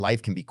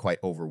Life can be quite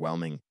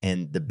overwhelming,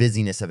 and the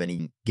busyness of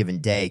any given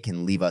day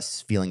can leave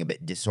us feeling a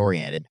bit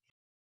disoriented.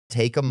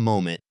 Take a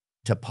moment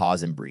to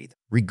pause and breathe.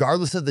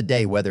 Regardless of the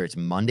day, whether it's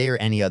Monday or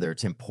any other,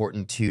 it's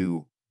important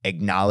to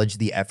acknowledge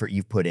the effort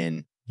you've put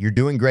in. You're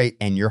doing great,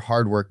 and your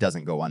hard work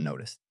doesn't go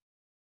unnoticed.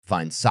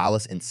 Find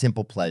solace in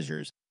simple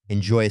pleasures.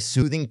 Enjoy a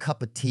soothing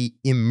cup of tea.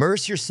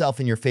 Immerse yourself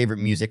in your favorite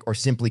music, or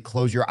simply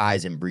close your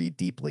eyes and breathe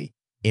deeply.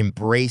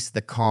 Embrace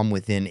the calm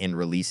within and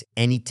release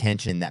any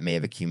tension that may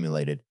have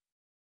accumulated.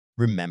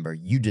 Remember,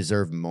 you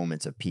deserve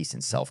moments of peace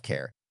and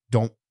self-care.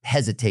 Don't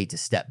hesitate to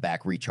step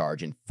back,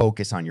 recharge, and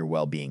focus on your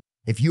well-being.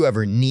 If you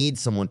ever need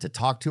someone to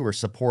talk to or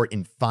support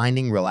in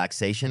finding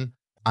relaxation,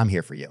 I'm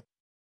here for you.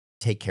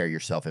 Take care of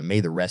yourself, and may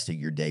the rest of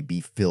your day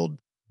be filled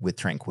with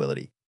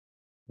tranquility.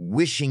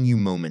 Wishing you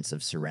moments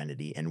of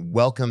serenity, and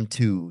welcome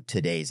to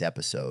today's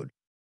episode.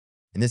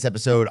 In this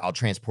episode, I'll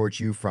transport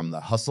you from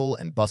the hustle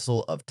and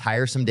bustle of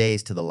tiresome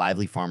days to the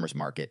lively farmer's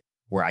market,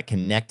 where I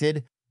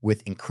connected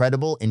with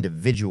incredible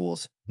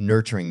individuals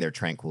nurturing their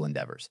tranquil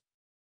endeavors.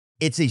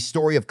 It's a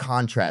story of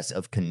contrasts,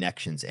 of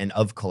connections, and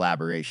of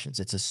collaborations.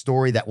 It's a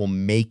story that will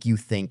make you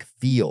think,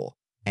 feel,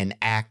 and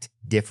act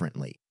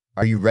differently.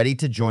 Are you ready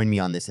to join me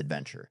on this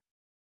adventure?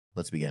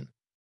 Let's begin.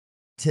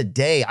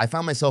 Today, I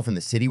found myself in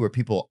the city where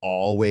people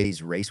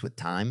always race with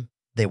time.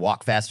 They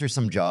walk faster,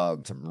 some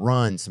jog, some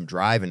run, some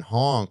drive and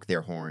honk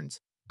their horns.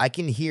 I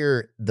can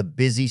hear the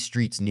busy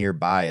streets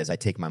nearby as I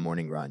take my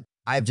morning run.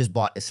 I've just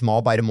bought a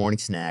small bite of morning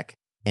snack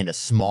and a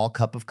small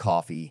cup of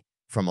coffee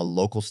from a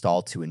local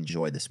stall to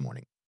enjoy this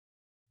morning.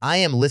 I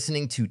am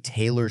listening to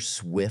Taylor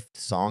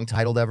Swift's song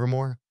titled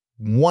Evermore,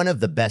 one of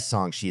the best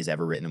songs she has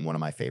ever written and one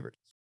of my favorites.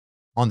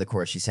 On the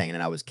chorus, she's singing,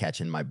 and I was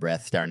catching my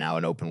breath, staring out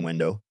an open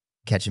window,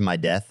 catching my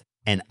death,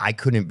 and I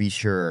couldn't be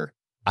sure.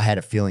 I had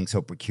a feeling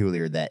so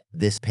peculiar that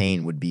this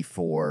pain would be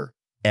for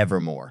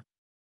evermore.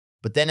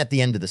 But then at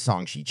the end of the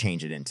song, she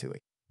changed it into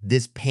it.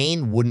 This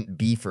pain wouldn't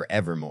be for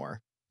evermore.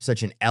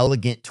 Such an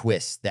elegant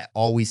twist that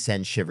always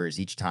sends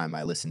shivers each time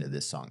I listen to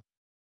this song.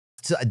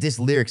 So this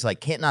lyrics like,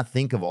 can't not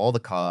think of all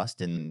the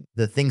cost and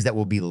the things that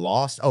will be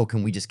lost. Oh,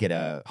 can we just get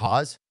a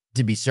pause?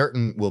 To be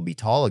certain we'll be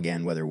tall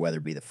again, whether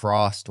be the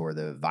frost or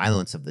the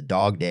violence of the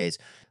dog days.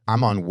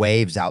 I'm on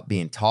waves out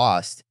being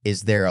tossed.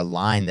 Is there a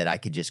line that I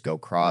could just go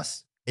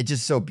cross? It's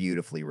just so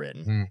beautifully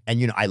written.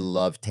 And I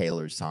love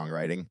Taylor's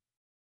songwriting.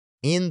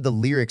 In the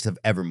lyrics of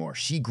Evermore,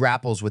 she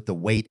grapples with the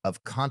weight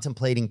of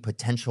contemplating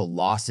potential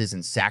losses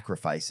and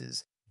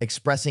sacrifices,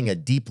 expressing a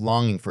deep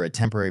longing for a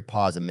temporary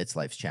pause amidst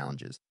life's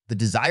challenges. The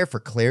desire for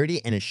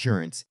clarity and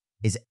assurance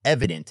is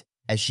evident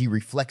as she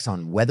reflects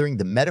on weathering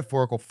the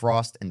metaphorical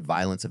frost and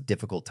violence of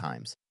difficult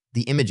times.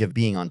 The image of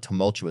being on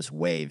tumultuous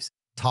waves,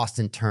 tossed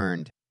and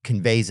turned,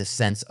 conveys a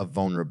sense of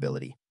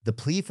vulnerability. The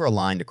plea for a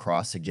line to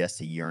cross suggests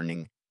a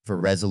yearning for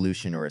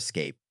resolution or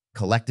escape.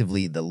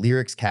 Collectively, the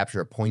lyrics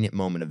capture a poignant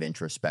moment of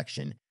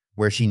introspection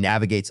where she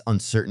navigates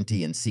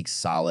uncertainty and seeks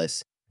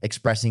solace,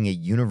 expressing a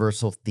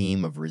universal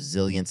theme of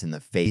resilience in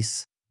the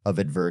face of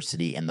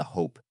adversity and the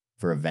hope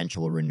for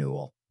eventual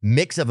renewal.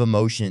 Mix of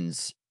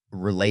emotions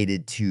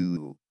related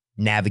to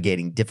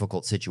navigating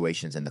difficult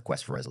situations and the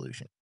quest for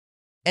resolution.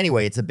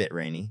 Anyway, it's a bit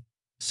rainy.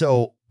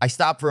 So I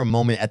stop for a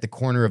moment at the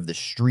corner of the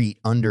street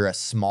under a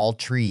small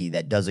tree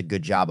that does a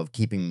good job of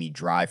keeping me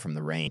dry from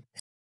the rain.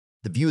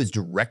 The view is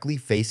directly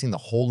facing the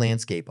whole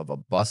landscape of a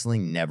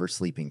bustling,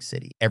 never-sleeping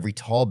city. Every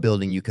tall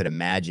building you could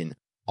imagine,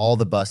 all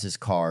the buses,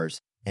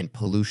 cars, and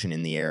pollution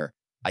in the air.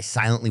 I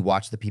silently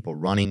watch the people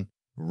running,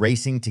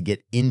 racing to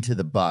get into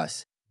the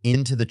bus,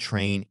 into the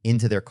train,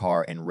 into their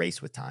car, and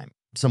race with time.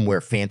 Some wear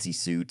fancy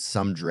suits,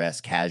 some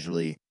dress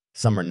casually,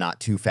 some are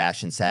not too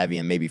fashion savvy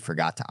and maybe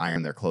forgot to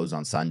iron their clothes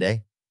on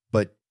Sunday.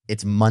 But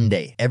it's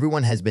Monday.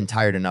 Everyone has been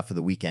tired enough of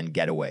the weekend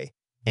getaway,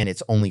 and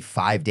it's only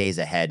 5 days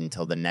ahead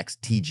until the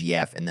next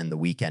TGF and then the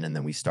weekend, and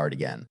then we start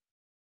again.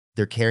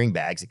 They're carrying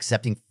bags,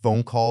 accepting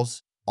phone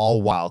calls,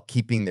 all while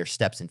keeping their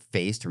steps in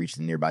phase to reach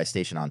the nearby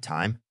station on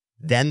time.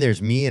 Then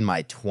there's me in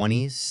my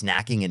 20s,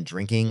 snacking and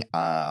drinking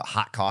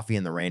hot coffee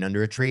in the rain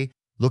under a tree,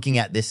 looking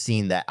at this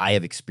scene that I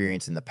have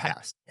experienced in the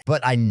past.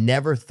 But I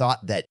never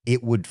thought that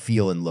it would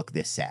feel and look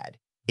this sad.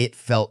 It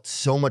felt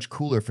so much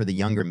cooler for the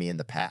younger me in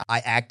the past. I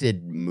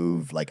acted,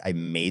 moved, like I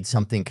made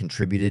something,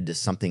 contributed to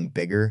something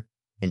bigger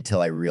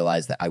until I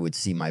realized that I would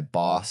see my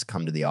boss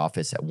come to the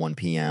office at 1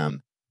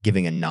 p.m.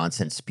 giving a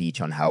nonsense speech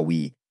on how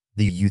we,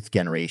 the youth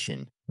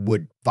generation,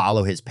 would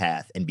follow his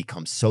path and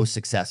become so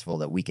successful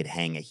that we could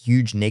hang a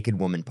huge naked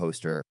woman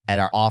poster at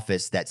our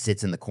office that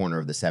sits in the corner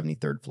of the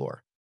 73rd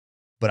floor.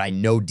 But I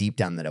know deep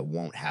down that it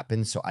won't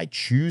happen, so I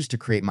choose to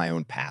create my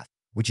own path,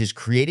 which is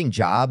creating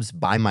jobs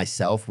by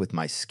myself with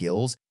my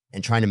skills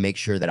and trying to make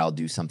sure that I'll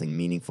do something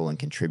meaningful and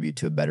contribute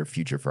to a better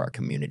future for our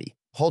community.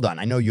 Hold on,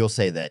 I know you'll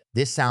say that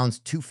this sounds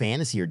too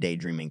fantasy or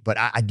daydreaming, but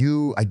I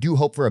do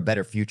hope for a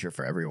better future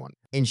for everyone.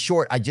 In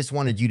short, I just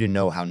wanted you to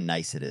know how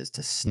nice it is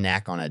to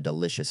snack on a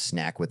delicious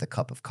snack with a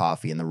cup of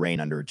coffee in the rain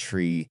under a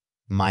tree,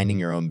 minding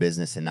your own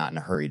business and not in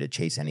a hurry to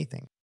chase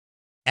anything.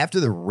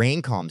 After the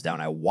rain calms down,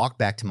 I walk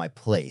back to my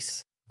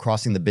place,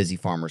 crossing the busy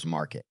farmer's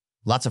market.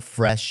 Lots of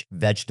fresh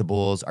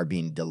vegetables are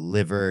being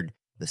delivered.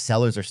 The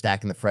sellers are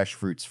stacking the fresh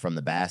fruits from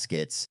the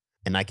baskets,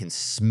 and I can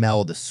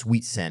smell the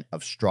sweet scent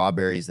of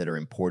strawberries that are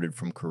imported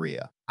from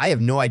Korea. I have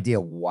no idea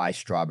why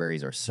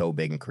strawberries are so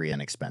big in Korea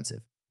and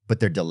expensive, but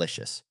they're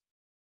delicious.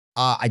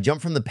 I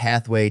jumped from the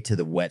pathway to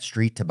the wet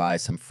street to buy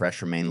some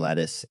fresh romaine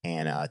lettuce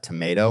and a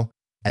tomato,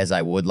 as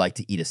I would like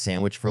to eat a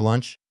sandwich for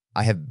lunch.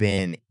 I have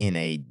been in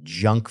a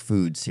junk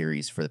food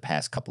series for the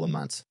past couple of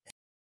months.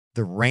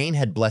 The rain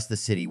had blessed the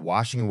city,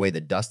 washing away the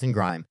dust and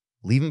grime,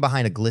 leaving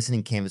behind a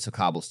glistening canvas of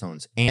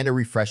cobblestones and a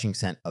refreshing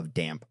scent of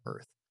damp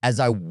earth. As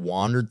I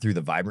wandered through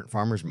the vibrant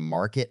farmers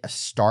market, a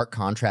stark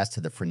contrast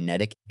to the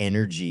frenetic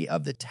energy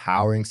of the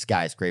towering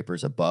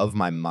skyscrapers above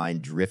my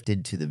mind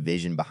drifted to the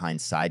vision behind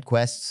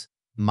SideQuests,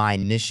 my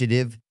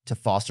initiative to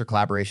foster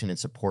collaboration and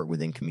support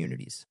within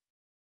communities.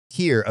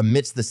 Here,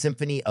 amidst the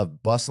symphony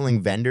of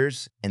bustling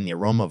vendors and the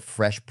aroma of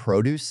fresh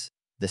produce,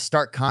 the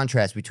stark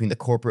contrast between the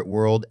corporate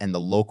world and the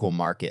local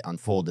market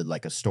unfolded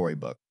like a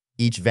storybook.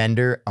 Each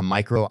vendor, a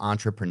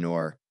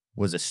micro-entrepreneur,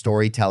 was a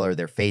storyteller,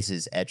 their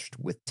faces etched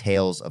with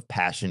tales of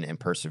passion and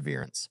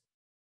perseverance.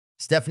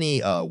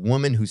 Stephanie, a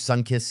woman whose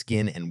sun-kissed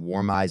skin and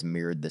warm eyes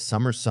mirrored the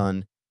summer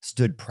sun,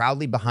 stood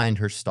proudly behind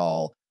her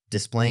stall,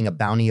 displaying a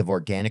bounty of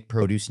organic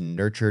produce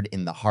nurtured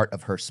in the heart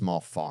of her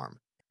small farm.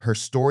 Her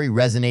story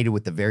resonated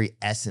with the very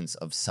essence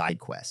of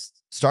SideQuests.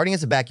 Starting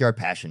as a backyard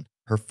passion,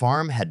 her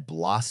farm had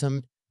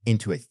blossomed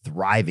into a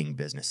thriving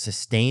business,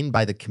 sustained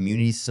by the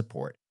community's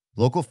support.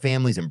 Local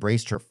families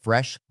embraced her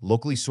fresh,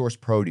 locally sourced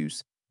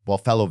produce, while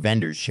fellow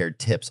vendors shared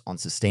tips on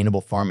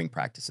sustainable farming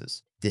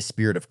practices. This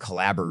spirit of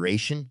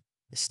collaboration,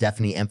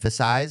 Stephanie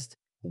emphasized,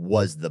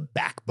 was the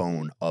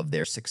backbone of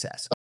their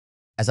success.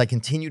 As I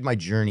continued my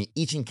journey,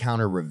 each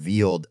encounter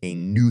revealed a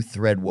new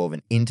thread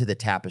woven into the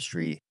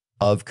tapestry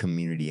of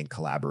community and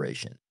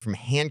collaboration. From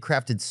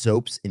handcrafted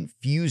soaps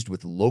infused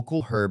with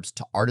local herbs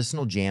to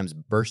artisanal jams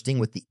bursting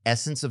with the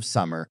essence of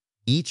summer,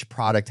 each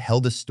product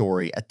held a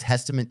story, a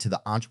testament to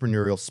the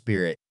entrepreneurial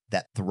spirit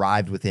that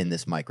thrived within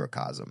this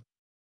microcosm.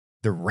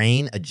 The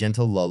rain, a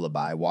gentle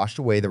lullaby, washed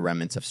away the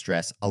remnants of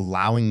stress,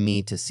 allowing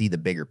me to see the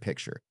bigger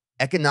picture.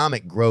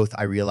 Economic growth,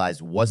 I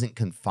realized, wasn't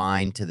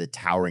confined to the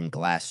towering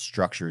glass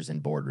structures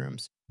and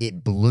boardrooms.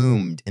 It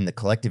bloomed in the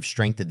collective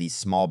strength of these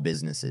small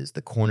businesses,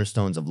 the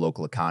cornerstones of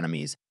local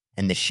economies,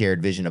 and the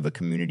shared vision of a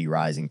community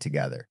rising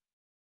together.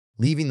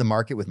 Leaving the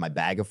market with my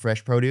bag of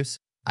fresh produce,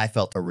 I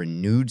felt a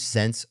renewed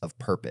sense of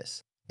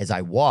purpose. As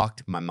I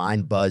walked, my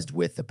mind buzzed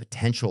with the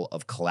potential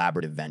of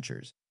collaborative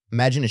ventures.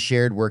 Imagine a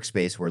shared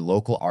workspace where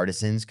local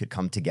artisans could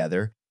come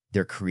together,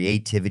 their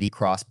creativity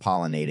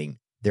cross-pollinating,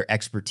 their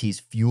expertise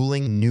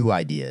fueling new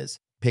ideas.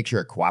 Picture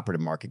a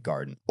cooperative market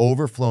garden,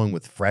 overflowing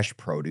with fresh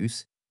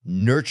produce,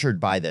 nurtured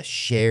by the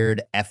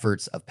shared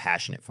efforts of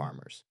passionate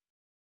farmers.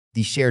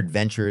 These shared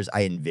ventures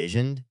I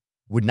envisioned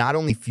would not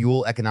only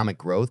fuel economic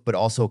growth, but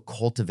also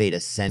cultivate a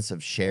sense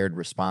of shared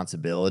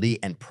responsibility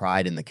and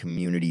pride in the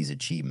community's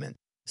achievement.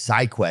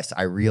 SideQuests,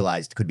 I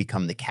realized, could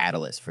become the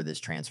catalyst for this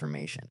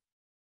transformation.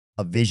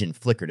 A vision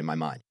flickered in my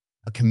mind.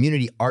 A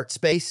community art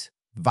space,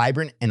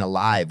 vibrant and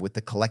alive with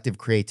the collective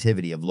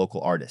creativity of local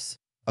artists.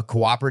 A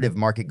cooperative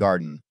market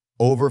garden,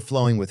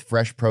 overflowing with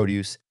fresh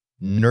produce,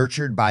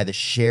 nurtured by the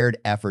shared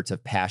efforts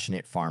of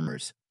passionate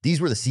farmers.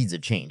 These were the seeds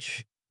of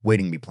change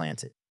waiting to be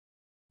planted.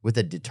 With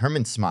a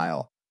determined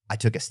smile, I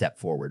took a step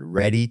forward,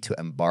 ready to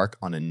embark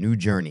on a new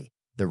journey.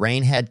 The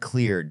rain had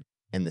cleared,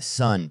 and the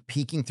sun,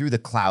 peeking through the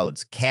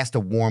clouds, cast a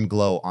warm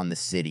glow on the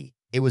city.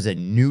 It was a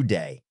new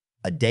day,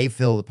 a day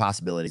filled with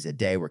possibilities, a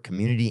day where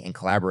community and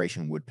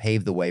collaboration would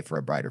pave the way for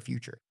a brighter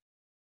future.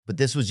 But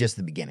this was just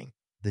the beginning.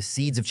 The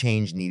seeds of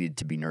change needed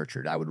to be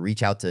nurtured. I would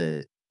reach out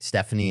to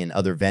Stephanie and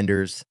other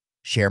vendors,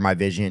 share my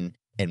vision,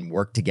 and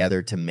work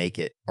together to make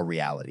it a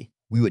reality.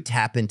 We would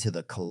tap into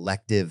the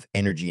collective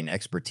energy and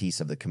expertise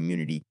of the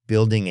community,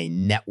 building a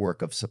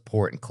network of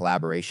support and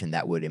collaboration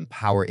that would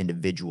empower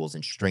individuals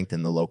and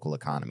strengthen the local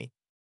economy.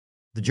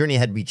 The journey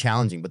had to be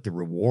challenging, but the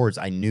rewards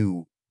I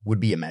knew would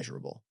be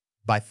immeasurable.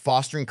 By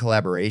fostering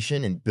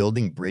collaboration and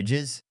building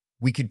bridges,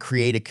 we could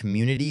create a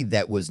community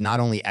that was not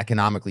only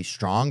economically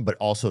strong, but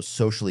also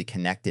socially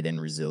connected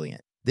and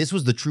resilient. This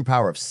was the true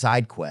power of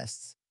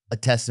SideQuests, a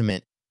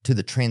testament to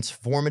the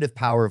transformative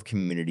power of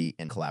community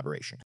and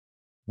collaboration.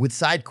 With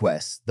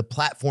SideQuests, the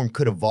platform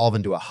could evolve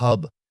into a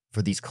hub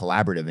for these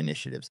collaborative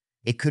initiatives.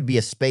 It could be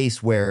a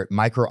space where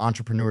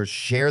micro-entrepreneurs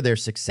share their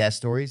success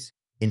stories,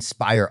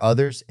 inspire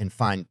others, and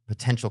find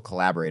potential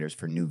collaborators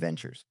for new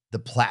ventures. The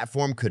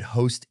platform could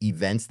host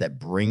events that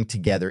bring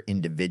together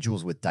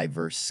individuals with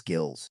diverse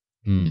skills,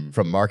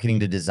 from marketing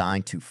to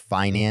design to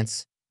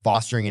finance,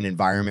 fostering an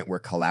environment where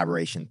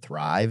collaboration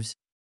thrives.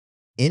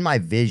 In my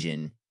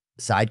vision,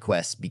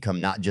 SideQuests become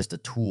not just a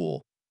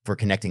tool for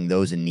connecting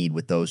those in need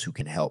with those who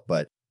can help,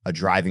 but a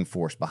driving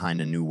force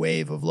behind a new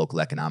wave of local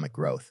economic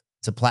growth.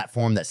 It's a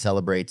platform that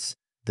celebrates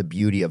the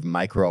beauty of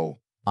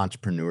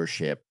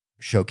micro-entrepreneurship,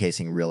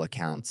 showcasing real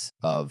accounts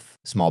of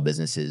small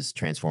businesses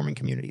transforming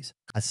communities.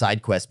 A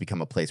SideQuest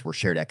become a place where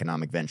shared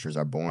economic ventures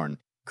are born,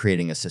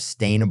 creating a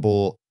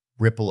sustainable,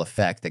 ripple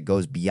effect that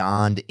goes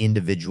beyond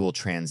individual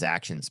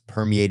transactions,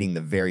 permeating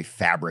the very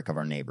fabric of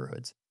our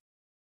neighborhoods.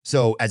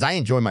 So as I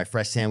enjoy my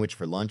fresh sandwich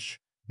for lunch,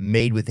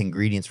 made with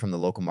ingredients from the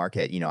local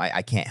market,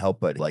 I can't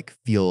help but like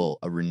feel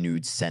a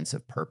renewed sense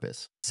of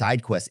purpose.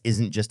 SideQuest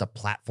isn't just a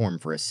platform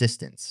for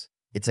assistance.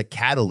 It's a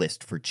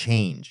catalyst for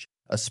change,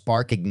 a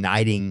spark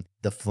igniting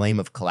the flame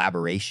of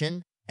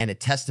collaboration, and a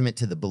testament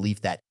to the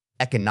belief that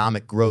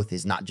economic growth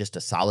is not just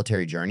a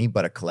solitary journey,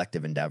 but a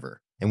collective endeavor.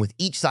 And with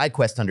each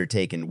SideQuest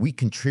undertaken, we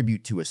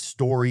contribute to a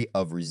story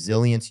of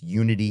resilience,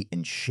 unity,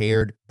 and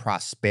shared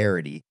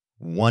prosperity,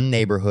 one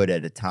neighborhood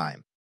at a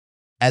time.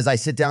 As I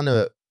sit down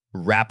to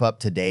wrap up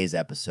today's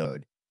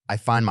episode, I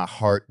find my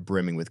heart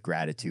brimming with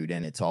gratitude,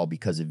 and it's all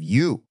because of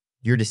you.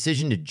 Your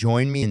decision to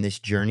join me in this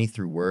journey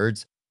through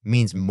words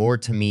means more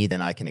to me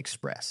than I can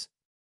express.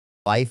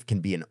 Life can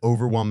be an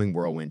overwhelming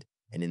whirlwind,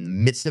 and in the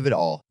midst of it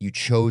all, you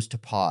chose to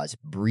pause,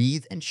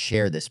 breathe, and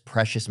share this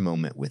precious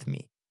moment with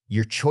me.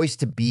 Your choice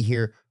to be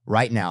here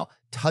right now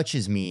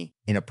touches me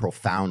in a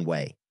profound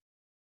way.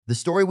 The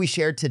story we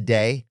shared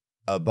today,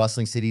 a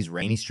bustling city's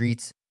rainy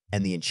streets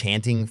and the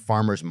enchanting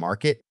farmers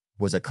market,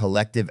 was a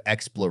collective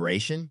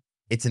exploration.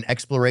 It's an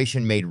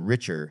exploration made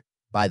richer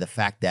by the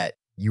fact that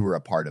you were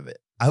a part of it.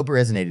 I hope it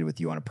resonated with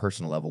you on a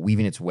personal level,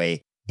 weaving its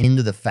way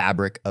into the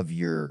fabric of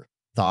your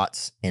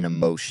thoughts and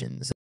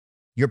emotions.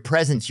 Your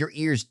presence, your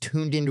ears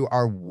tuned into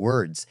our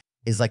words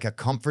is like a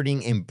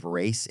comforting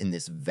embrace in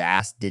this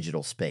vast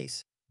digital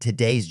space.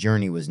 Today's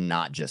journey was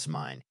not just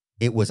mine.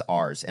 It was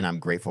ours, and I'm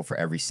grateful for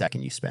every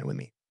second you spent with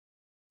me.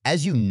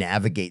 As you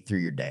navigate through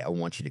your day, I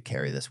want you to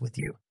carry this with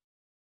you.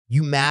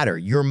 You matter,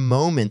 your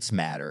moments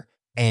matter,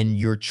 and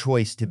your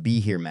choice to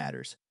be here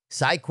matters.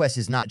 SideQuest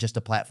is not just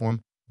a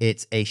platform,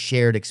 it's a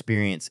shared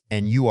experience,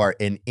 and you are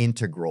an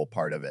integral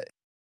part of it.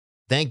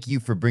 Thank you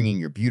for bringing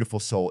your beautiful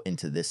soul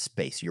into this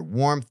space. Your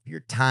warmth, your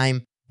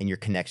time, and your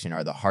connection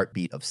are the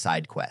heartbeat of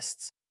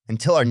SideQuests.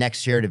 Until our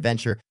next shared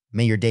adventure,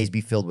 may your days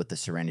be filled with the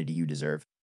serenity you deserve.